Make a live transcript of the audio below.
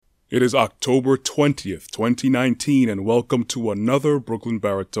It is October 20th, 2019, and welcome to another Brooklyn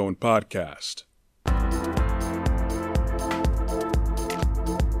Baritone podcast.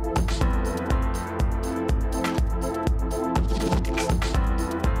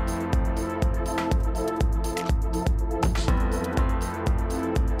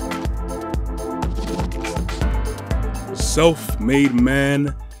 Self-made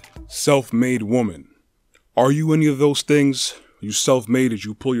man, self-made woman. Are you any of those things? You self-made as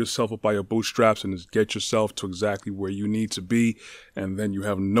you pull yourself up by your bootstraps and just get yourself to exactly where you need to be, and then you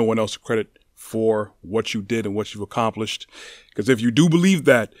have no one else to credit for what you did and what you've accomplished. Because if you do believe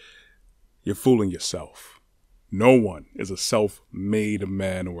that, you're fooling yourself. No one is a self-made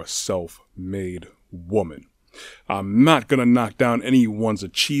man or a self-made woman. I'm not going to knock down anyone's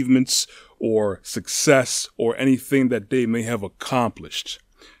achievements or success or anything that they may have accomplished.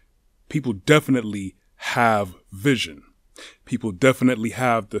 People definitely have vision. People definitely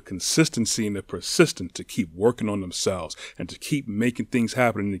have the consistency and the persistence to keep working on themselves and to keep making things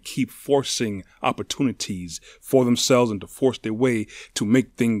happen and to keep forcing opportunities for themselves and to force their way to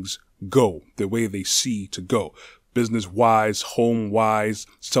make things go the way they see to go. Business-wise, home-wise,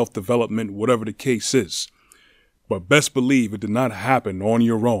 self-development, whatever the case is. But best believe it did not happen on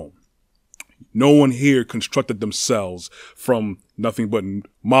your own. No one here constructed themselves from nothing but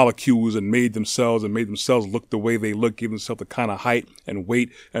molecules and made themselves look the way they look, give themselves the kind of height and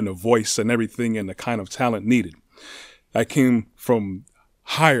weight and the voice and everything and the kind of talent needed. That came from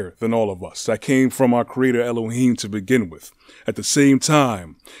higher than all of us. That came from our creator Elohim to begin with. At the same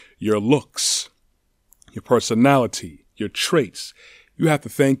time, your looks, your personality, your traits, you have to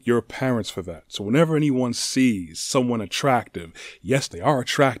thank your parents for that. So whenever anyone sees someone attractive, yes, they are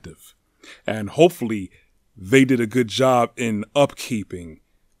attractive. And hopefully they did a good job in upkeeping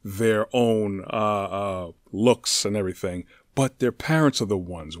their own looks and everything. But their parents are the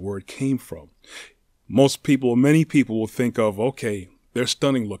ones where it came from. Many people will think of, okay, they're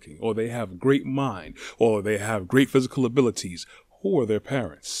stunning looking, or they have a great mind, or they have great physical abilities. Who are their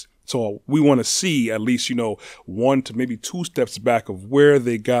parents? So we want to see at least, one to maybe two steps back of where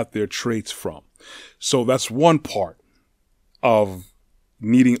they got their traits from. So that's one part of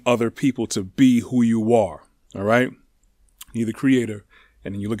needing other people to be who you are. All right. You're the creator.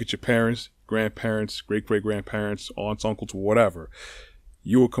 And then you look at your parents, grandparents, great-great-grandparents, aunts, uncles, whatever.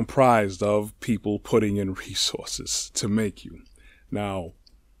 You are comprised of people putting in resources to make you. Now,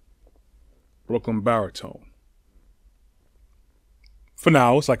 Brooklyn Baritone. For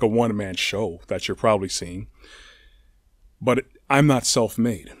now, it's like a one-man show that you're probably seeing. But I'm not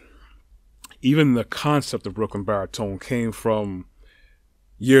self-made. Even the concept of Brooklyn Baritone came from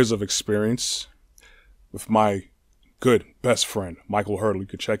years of experience with my good best friend, Michael Hurdle. You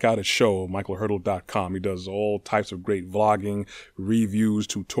can check out his show, michaelhurdle.com. He does all types of great vlogging, reviews,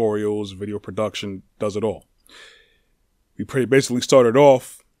 tutorials, video production, does it all. We basically started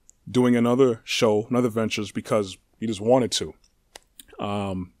off doing another show, another ventures because he just wanted to,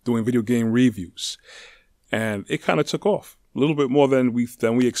 doing video game reviews. And it kind of took off a little bit more than we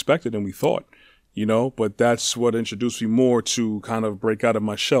expected and we thought. But that's what introduced me more to kind of break out of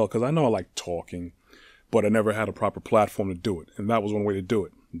my shell, because I know I like talking, but I never had a proper platform to do it. And that was one way to do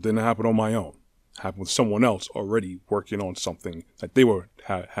it. It didn't happen on my own. It happened with someone else already working on something that they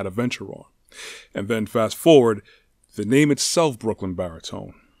had a venture on. And then fast forward, the name itself, Brooklyn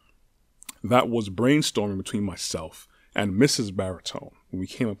Baritone, that was brainstorming between myself and Mrs. Baritone when we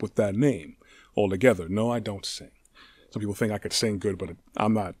came up with that name all together. No, I don't sing. Some people think I could sing good, but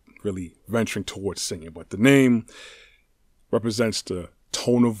I'm not really venturing towards singing. But the name represents the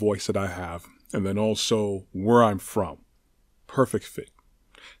tone of voice that I have, and then also where I'm from. Perfect fit.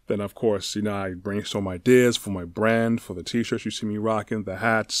 Then, of course, I brainstorm ideas for my brand, for the t-shirts you see me rocking, the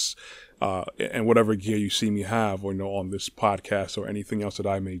hats, and whatever gear you see me have, or on this podcast or anything else that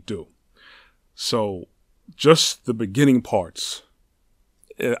I may do. So just the beginning parts,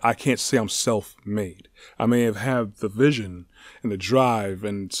 I can't say I'm self-made. I may have had the vision and the drive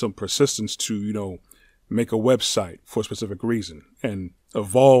and some persistence to, make a website for a specific reason and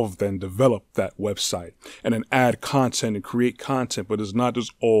evolve and develop that website and then add content and create content, but it's not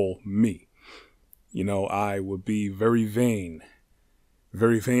just all me. I would be very vain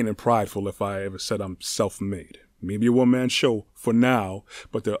and prideful if I ever said I'm self-made. Maybe a one-man show for now,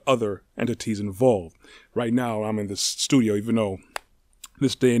 but there are other entities involved. Right now, I'm in this studio, even though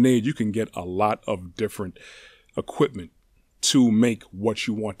this day and age, you can get a lot of different equipment to make what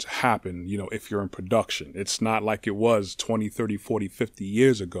you want to happen, if you're in production. It's not like it was 20, 30, 40, 50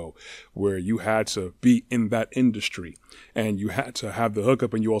 years ago where you had to be in that industry and you had to have the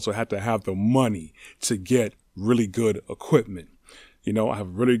hookup and you also had to have the money to get really good equipment. You know, I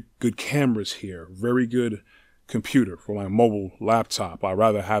have really good cameras here, very good computer for my mobile laptop. I'd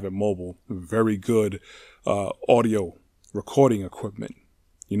rather have it mobile, very good audio recording equipment,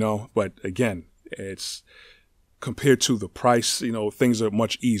 you know, but again, it's compared to the price, you know, things are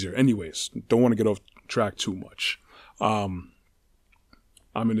much easier. Anyways, don't want to get off track too much. I'm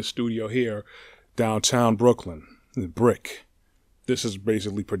in the studio here, downtown Brooklyn, the Brick. This is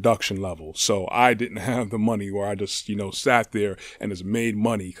basically production level. So I didn't have the money where I just, you know, sat there and just made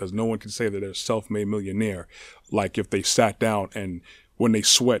money, because no one can say that they're a self-made millionaire. Like if they sat down and when they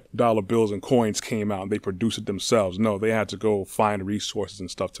sweat, dollar bills and coins came out and they produced it themselves. No, they had to go find resources and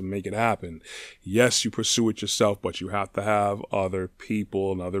stuff to make it happen. Yes, you pursue it yourself, but you have to have other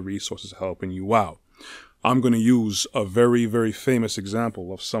people and other resources helping you out. I'm going to use a very, very famous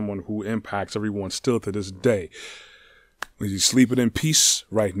example of someone who impacts everyone still to this day. He's sleeping in peace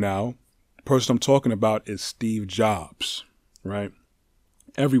right now. The person I'm talking about is Steve Jobs, right?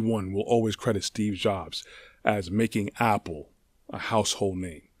 Everyone will always credit Steve Jobs as making Apple a household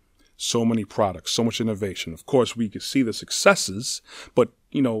name. So many products, so much innovation. Of course, we can see the successes, but,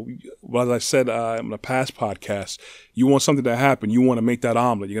 you know, as I said in the past podcast, you want something to happen. You want to make that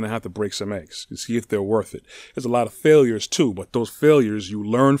omelet. You're going to have to break some eggs to see if they're worth it. There's a lot of failures too, but those failures, you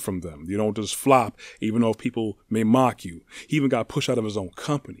learn from them. You don't just flop, even though people may mock you. He even got pushed out of his own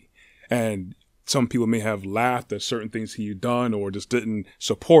company. And some people may have laughed at certain things he had done or just didn't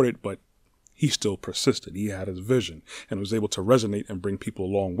support it, but he still persisted. He had his vision and was able to resonate and bring people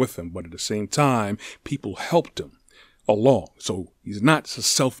along with him. But at the same time, people helped him along. So he's not a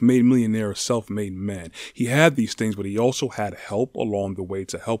self-made millionaire, a self-made man. He had these things, but he also had help along the way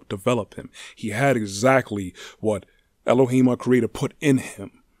to help develop him. He had exactly what Elohim, our creator, put in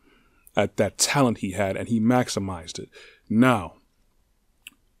him, at that talent he had, and he maximized it. Now,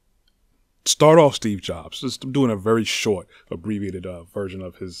 start off Steve Jobs. Just doing a very short, abbreviated version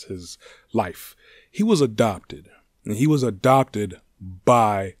of his life. He was adopted, and he was adopted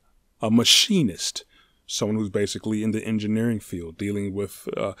by a machinist, someone who's basically in the engineering field, dealing with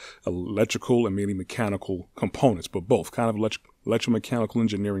electrical and mainly mechanical components, but both kind of electromechanical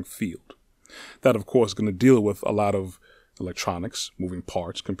engineering field. That, of course, is going to deal with a lot of electronics, moving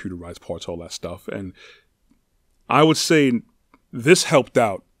parts, computerized parts, all that stuff. And I would say this helped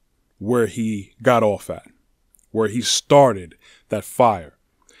out where he got off at, where he started that fire.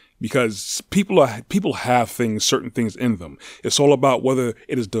 Because people have things, certain things in them. It's all about whether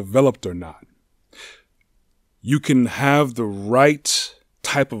it is developed or not. You can have the right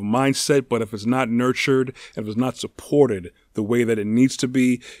type of mindset, but if it's not nurtured, if it's not supported the way that it needs to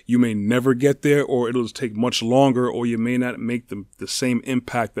be, you may never get there, or it'll take much longer, or you may not make the same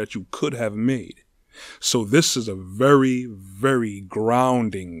impact that you could have made. So this is a very, very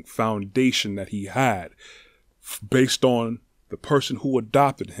grounding foundation that he had based on the person who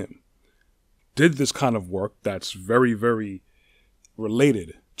adopted him. Did this kind of work that's very, very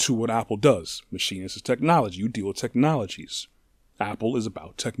related to what Apple does. Machinist is technology. You deal with technologies. Apple is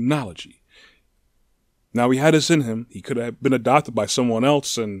about technology. Now, he had this in him. He could have been adopted by someone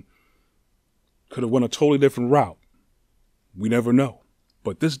else and could have went a totally different route. We never know.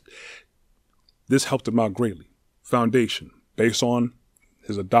 But this helped him out greatly. Foundation, based on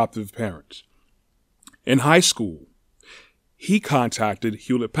his adoptive parents. In high school, he contacted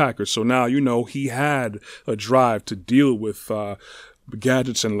Hewlett-Packard. So now, you know, he had a drive to deal with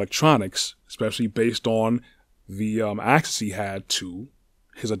gadgets and electronics, especially based on the access he had to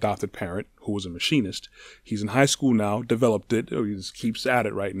his adopted parent, who was a machinist. He's in high school now, developed it. He just keeps at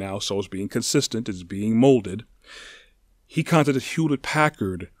it right now, so it's being consistent. It's being molded. He contacted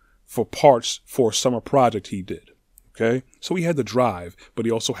Hewlett-Packard for parts for a summer project he did. Okay? So he had the drive, but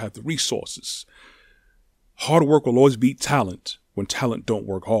he also had the resources. Hard work will always beat talent when talent don't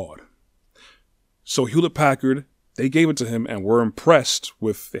work hard. So Hewlett-Packard, they gave it to him and were impressed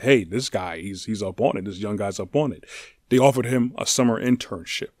with, hey, this guy, he's up on it. This young guy's up on it. They offered him a summer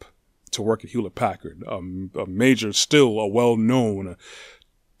internship to work at Hewlett-Packard, a major, still a well-known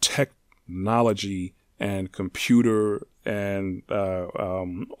technology and computer and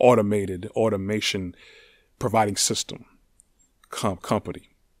automation providing system company.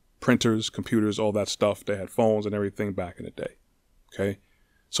 Printers, computers, all that stuff. They had phones and everything back in the day. Okay?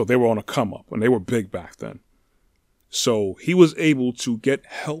 So they were on a come up, and they were big back then. So he was able to get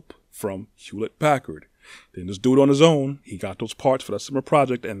help from Hewlett-Packard. Didn't just do it on his own. He got those parts for that summer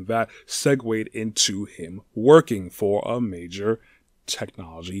project, and that segued into him working for a major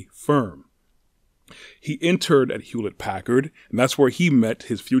technology firm. He interned at Hewlett-Packard, and that's where he met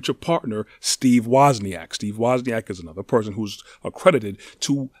his future partner, Steve Wozniak. Steve Wozniak is another person who's accredited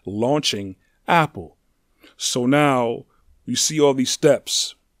to launching Apple. So now, You see all these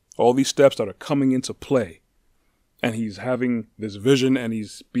steps that are coming into play. And he's having this vision and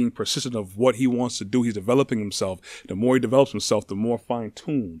he's being persistent of what he wants to do. He's developing himself. The more he develops himself, the more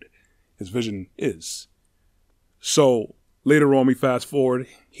fine-tuned his vision is. So later on, we fast forward,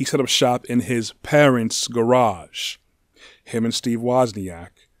 he set up shop in his parents' garage. Him and Steve Wozniak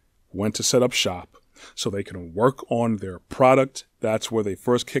went to set up shop so they can work on their product. That's where they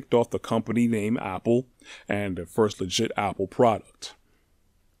first kicked off the company name Apple and the first legit Apple product.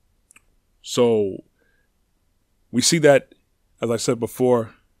 So we see that, as I said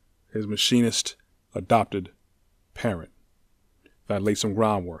before, his machinist adopted parent that laid some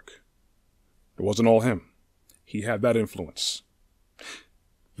groundwork. It wasn't all him. He had that influence.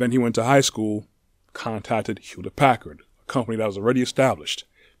 Then he went to high school, contacted Hewlett-Packard, a company that was already established.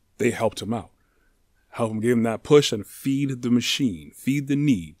 They helped him out, helped him give him that push and feed the machine, feed the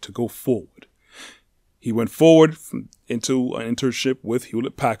need to go forward. He went forward into an internship with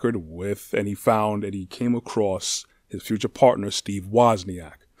Hewlett-Packard and he came across his future partner, Steve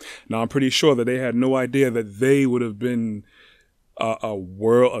Wozniak. Now, I'm pretty sure that they had no idea that they would have been a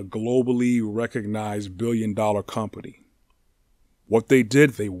globally recognized billion-dollar company. What they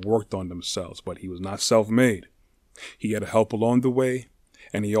did, they worked on themselves, but he was not self-made. He had help along the way,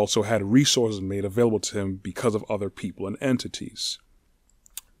 and he also had resources made available to him because of other people and entities.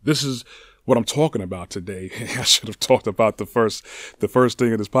 This is what I'm talking about today. I should have talked about the first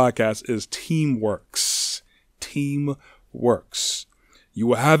thing of this podcast is teamworks. Teamworks. You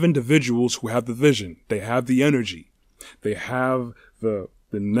will have individuals who have the vision. They have the energy. They have the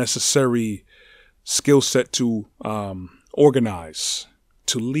necessary skill set to organize,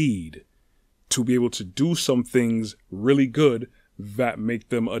 to lead, to be able to do some things really good that make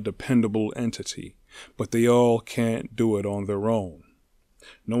them a dependable entity. But they all can't do it on their own.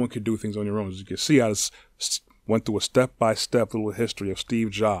 No one can do things on their own. As you can see, I just went through a step-by-step little history of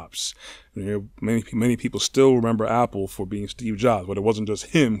Steve Jobs. Many people still remember Apple for being Steve Jobs, but it wasn't just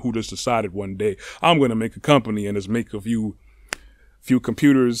him who just decided one day, I'm going to make a company and just make a few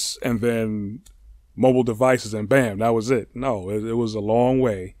computers and then mobile devices and bam, that was it. No, it was a long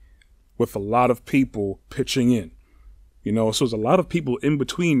way with a lot of people pitching in. So there's a lot of people in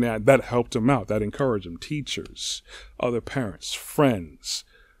between that helped him out, that encouraged him. Teachers, other parents, friends,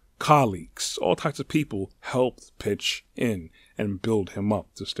 colleagues, all types of people helped pitch in and build him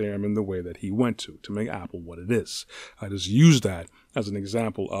up to steer him in the way that he went to make Apple what it is. I just use that as an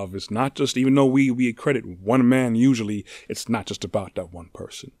example of it's not just, even though we credit one man usually, it's not just about that one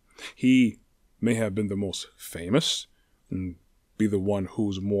person. He may have been the most famous and be the one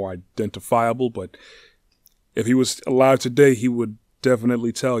who's more identifiable, but if he was alive today, he would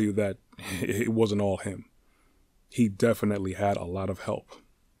definitely tell you that it wasn't all him. He definitely had a lot of help.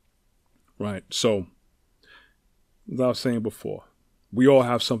 Right? So, as I was saying before, we all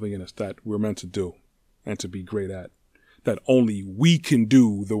have something in us that we're meant to do and to be great at, that only we can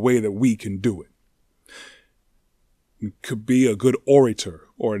do the way that we can do it. You could be a good orator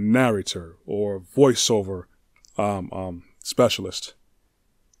or a narrator or voiceover specialist.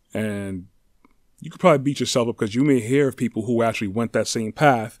 And you could probably beat yourself up because you may hear of people who actually went that same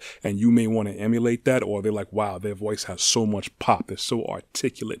path and you may want to emulate that, or they're like, wow, their voice has so much pop. They're so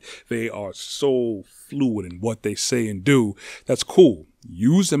articulate. They are so fluid in what they say and do. That's cool.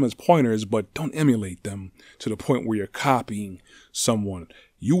 Use them as pointers, but don't emulate them to the point where you're copying someone.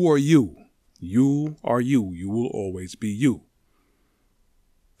 You are you. You are you. You will always be you.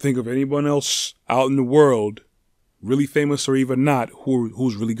 Think of anyone else out in the world, really famous or even not,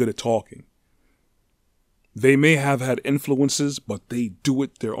 who's really good at talking. They may have had influences, but they do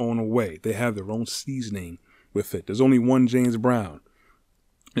it their own way. They have their own seasoning with it. There's only one James Brown.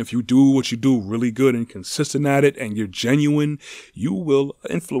 If you do what you do really good and consistent at it and you're genuine, you will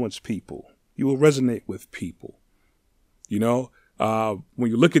influence people. You will resonate with people.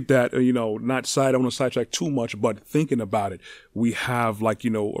 When you look at that, I don't want to sidetrack too much, but thinking about it, we have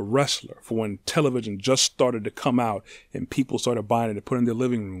a wrestler for when television just started to come out and people started buying it and put it in their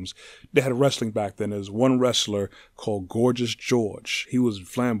living rooms. They had wrestling back then. There's one wrestler called Gorgeous George. He was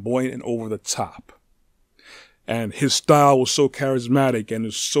flamboyant and over the top. And his style was so charismatic and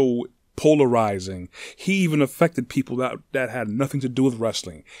is so polarizing. He even affected people that had nothing to do with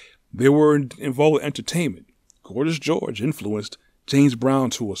wrestling. They were involved with entertainment. Gorgeous George influenced James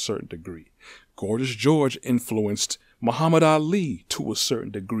Brown to a certain degree. Gorgeous George influenced Muhammad Ali to a certain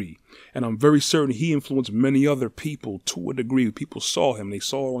degree. And I'm very certain he influenced many other people to a degree. People saw him. They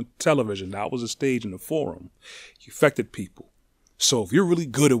saw him on television. That was a stage in the forum. He affected people. So if you're really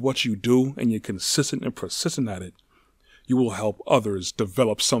good at what you do and you're consistent and persistent at it, you will help others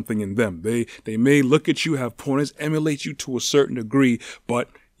develop something in them. They may look at you, have pointers, emulate you to a certain degree, but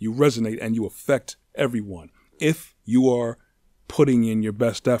you resonate and you affect everyone if you are putting in your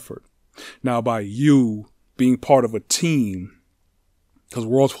best effort. Now, by you being part of a team, because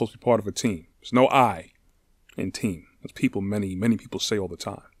we're all supposed to be part of a team. There's no I in team. As people, many people say all the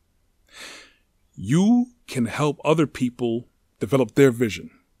time. You can help other people develop their vision.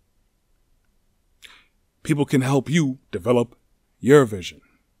 People can help you develop your vision.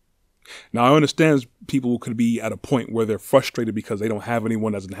 Now, I understand people could be at a point where they're frustrated because they don't have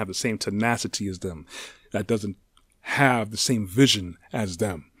anyone that doesn't have the same tenacity as them, that doesn't have the same vision as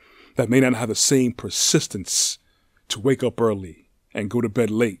them, that may not have the same persistence to wake up early and go to bed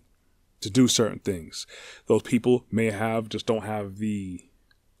late to do certain things. Those people just don't have the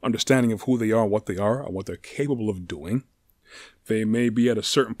understanding of who they are and what they're capable of doing. They may be at a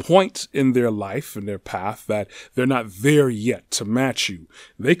certain point in their life, in their path, that they're not there yet to match you.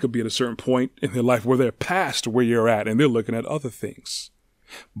 They could be at a certain point in their life where they're past where you're at and they're looking at other things.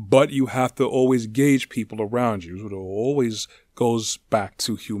 But you have to always gauge people around you. It always goes back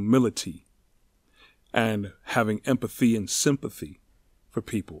to humility and having empathy and sympathy for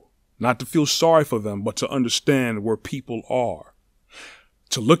people. Not to feel sorry for them, but to understand where people are.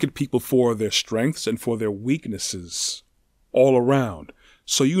 To look at people for their strengths and for their weaknesses all around,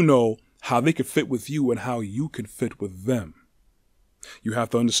 so you know how they can fit with you and how you can fit with them. You have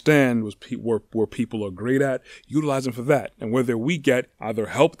to understand where people are great at, utilize them for that, and where they're weak at, either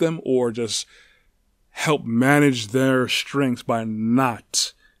help them or just help manage their strengths by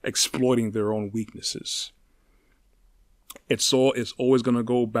not exploiting their own weaknesses. It's always going to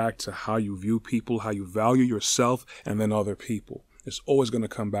go back to how you view people, how you value yourself, and then other people. It's always going to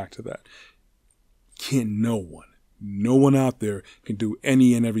come back to that. No one out there can do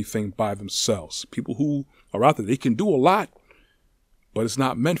any and everything by themselves. People who are out there, they can do a lot, but it's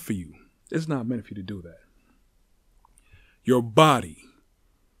not meant for you. It's not meant for you to do that. Your body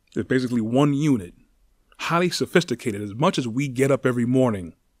is basically one unit, highly sophisticated. As much as we get up every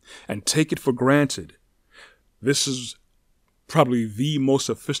morning and take it for granted, this is probably the most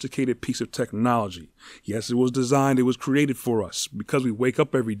sophisticated piece of technology. Yes, it was designed, it was created for us. Because we wake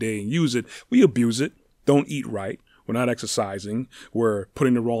up every day and use it, we abuse it, don't eat right. We're not exercising. We're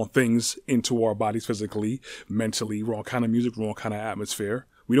putting the wrong things into our bodies physically, mentally, wrong kind of music, wrong kind of atmosphere.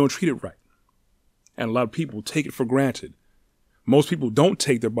 We don't treat it right. And a lot of people take it for granted. Most people don't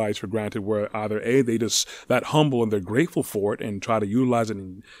take their bodies for granted, where either A, they just that humble and they're grateful for it and try to utilize it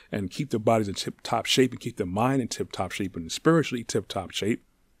and keep their bodies in tip-top shape and keep their mind in tip-top shape and spiritually tip-top shape.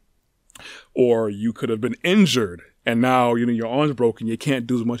 Or you could have been injured and now, your arm's broken. You can't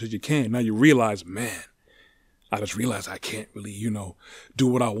do as much as you can. Now you realize, man, I just realized I can't really, do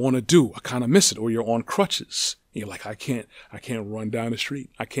what I want to do. I kind of miss it. Or you're on crutches. You're like, I can't run down the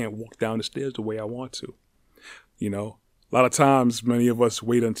street. I can't walk down the stairs the way I want to. A lot of times, many of us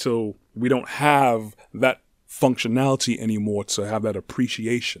wait until we don't have that functionality anymore to have that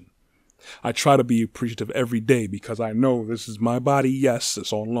appreciation. I try to be appreciative every day because I know this is my body. Yes,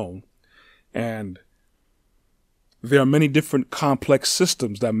 it's on loan. And there are many different complex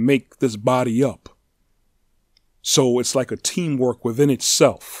systems that make this body up. So it's like a teamwork within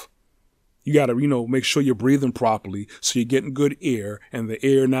itself. You got to, make sure you're breathing properly so you're getting good air, and the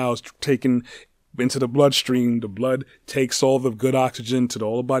air now is taken into the bloodstream. The blood takes all the good oxygen to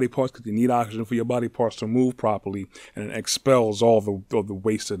all the body parts because you need oxygen for your body parts to move properly, and it expels all the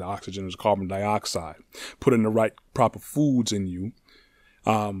wasted oxygen as carbon dioxide. Put in the right proper foods in you.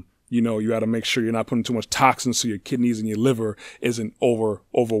 You got to make sure you're not putting too much toxins so your kidneys and your liver isn't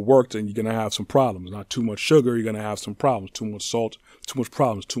overworked, and you're going to have some problems. Not too much sugar, you're going to have some problems. Too much salt, too much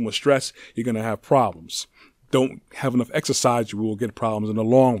problems. Too much stress, you're going to have problems. Don't have enough exercise, you will get problems in the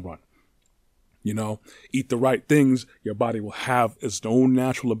long run. Eat the right things, your body will have its own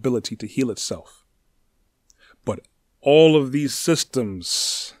natural ability to heal itself. But all of these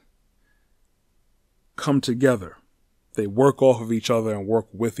systems come together. They work off of each other and work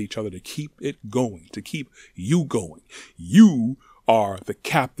with each other to keep it going, to keep you going. You are the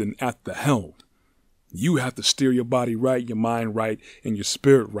captain at the helm. You have to steer your body right, your mind right, and your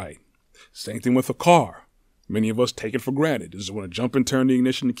spirit right. Same thing with a car. Many of us take it for granted. Just want to jump and turn the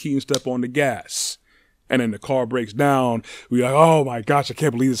ignition, the key, and step on the gas. And then the car breaks down. We're like, oh my gosh, I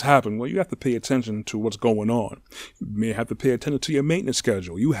can't believe this happened. Well, you have to pay attention to what's going on. You may have to pay attention to your maintenance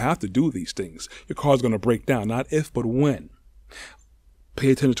schedule. You have to do these things. Your car's going to break down, not if, but when.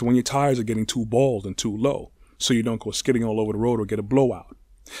 Pay attention to when your tires are getting too bald and too low, so you don't go skidding all over the road or get a blowout.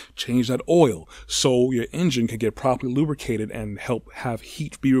 Change that oil so your engine can get properly lubricated and help have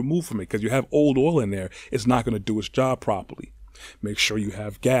heat be removed from it, because you have old oil in there, it's not going to do its job properly. Make sure you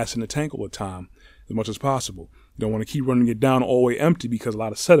have gas in the tank all the time as much as possible. You don't want to keep running it down all the way empty, because a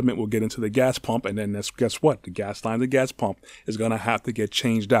lot of sediment will get into the gas pump, and then guess what? The gas line, the gas pump is going to have to get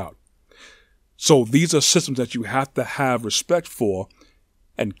changed out. So these are systems that you have to have respect for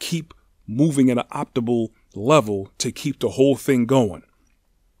and keep moving at an optimal level to keep the whole thing going.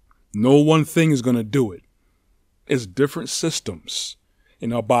 No one thing is going to do it. It's different systems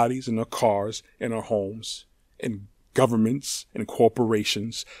in our bodies, in our cars, in our homes, in governments, in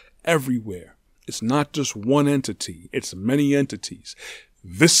corporations, everywhere. It's not just one entity. It's many entities.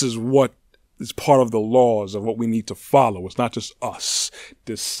 This is what is part of the laws of what we need to follow. It's not just us.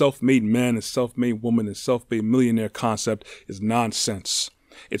 This self-made man and self-made woman and self-made millionaire concept is nonsense.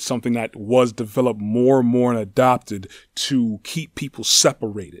 It's something that was developed more and more and adopted to keep people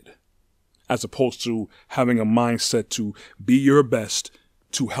separated, as opposed to having a mindset to be your best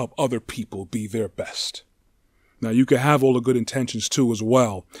to help other people be their best. Now, you can have all the good intentions too as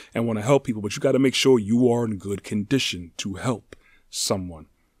well and want to help people, but you got to make sure you are in good condition to help someone.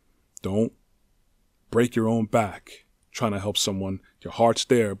 Don't break your own back trying to help someone. Your heart's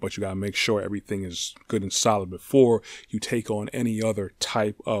there, but you got to make sure everything is good and solid before you take on any other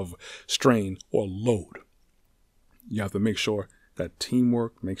type of strain or load. You have to make sure that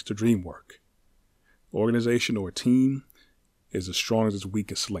teamwork makes the dream work. Organization or team is as strong as its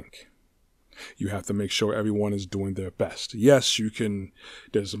weakest link. You have to make sure everyone is doing their best. Yes,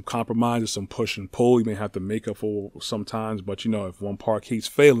 there's some compromise, there's some push and pull. You may have to make up for sometimes, but if one part keeps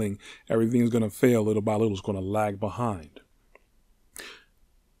failing, everything is going to fail little by little. It's going to lag behind.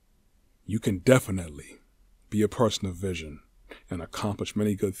 You can definitely be a person of vision and accomplish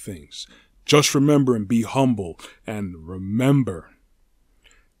many good things. Just remember and be humble, and remember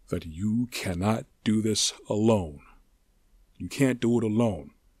that you cannot do this alone. You can't do it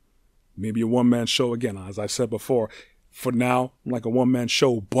alone. Maybe a one-man show again, as I said before. For now, I'm like a one-man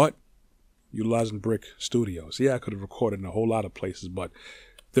show, but utilizing Brick Studios. Yeah, I could have recorded in a whole lot of places, but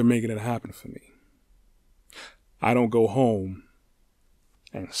they're making it happen for me. I don't go home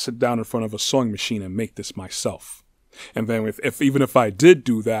and sit down in front of a sewing machine and make this myself. And then even if I did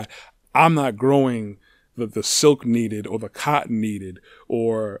do that, I'm not growing the silk needed or the cotton needed,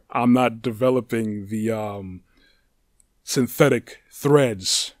 or I'm not developing the synthetic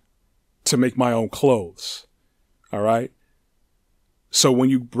threads to make my own clothes. All right. So when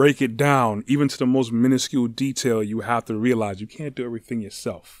you break it down, even to the most minuscule detail, you have to realize you can't do everything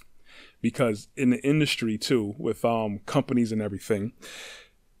yourself, because in the industry too, with companies and everything,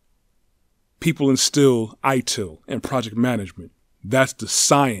 people instill ITIL and project management. That's the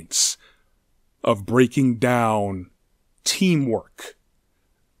science of breaking down teamwork,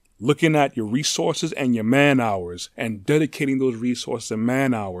 looking at your resources and your man hours and dedicating those resources and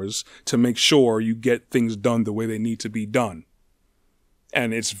man hours to make sure you get things done the way they need to be done.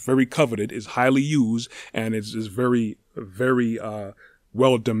 And it's very coveted, it's highly used, and it's very, very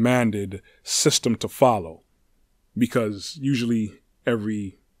well demanded system to follow, because usually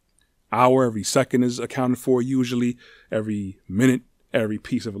every hour, every second is accounted for, usually every minute, every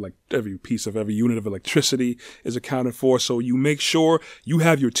unit of electricity is accounted for. So you make sure you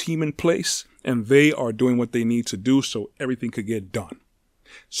have your team in place and they are doing what they need to do so everything could get done.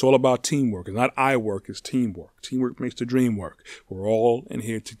 It's all about teamwork. It's not I work, it's teamwork. Teamwork makes the dream work. We're all in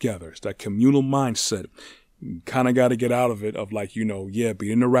here together. It's that communal mindset. You kind of got to get out of it of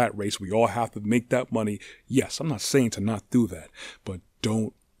be in the rat race. We all have to make that money. Yes, I'm not saying to not do that, but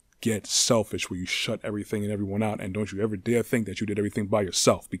don't get selfish where you shut everything and everyone out, and don't you ever dare think that you did everything by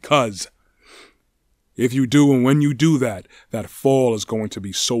yourself, because if you do, and when you do that, that fall is going to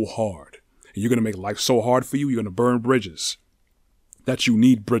be so hard, and you're going to make life so hard for you, you're going to burn bridges that you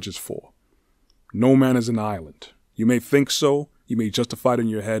need bridges for. No man is an island. You may think so, you may justify it in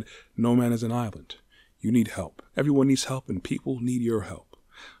your head. No man is an island. You need help. Everyone needs help, and people need your help.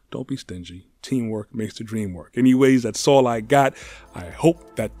 Don't be stingy. Teamwork makes the dream work. Anyways, that's all I got. I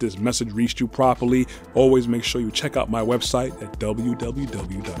hope that this message reached you properly. Always make sure you check out my website at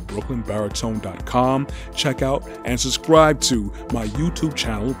www.brooklynbaritone.com. Check out and subscribe to my YouTube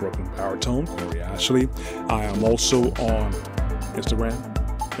channel, Brooklyn Baritone, Corey Ashley. I am also on Instagram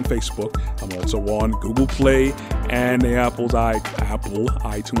and Facebook. I'm also on Google Play and the Apple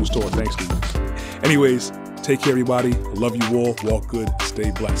iTunes Store. Thanks, Steve. Anyways, take care, everybody. Love you all. Walk good.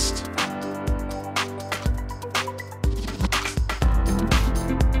 Stay blessed.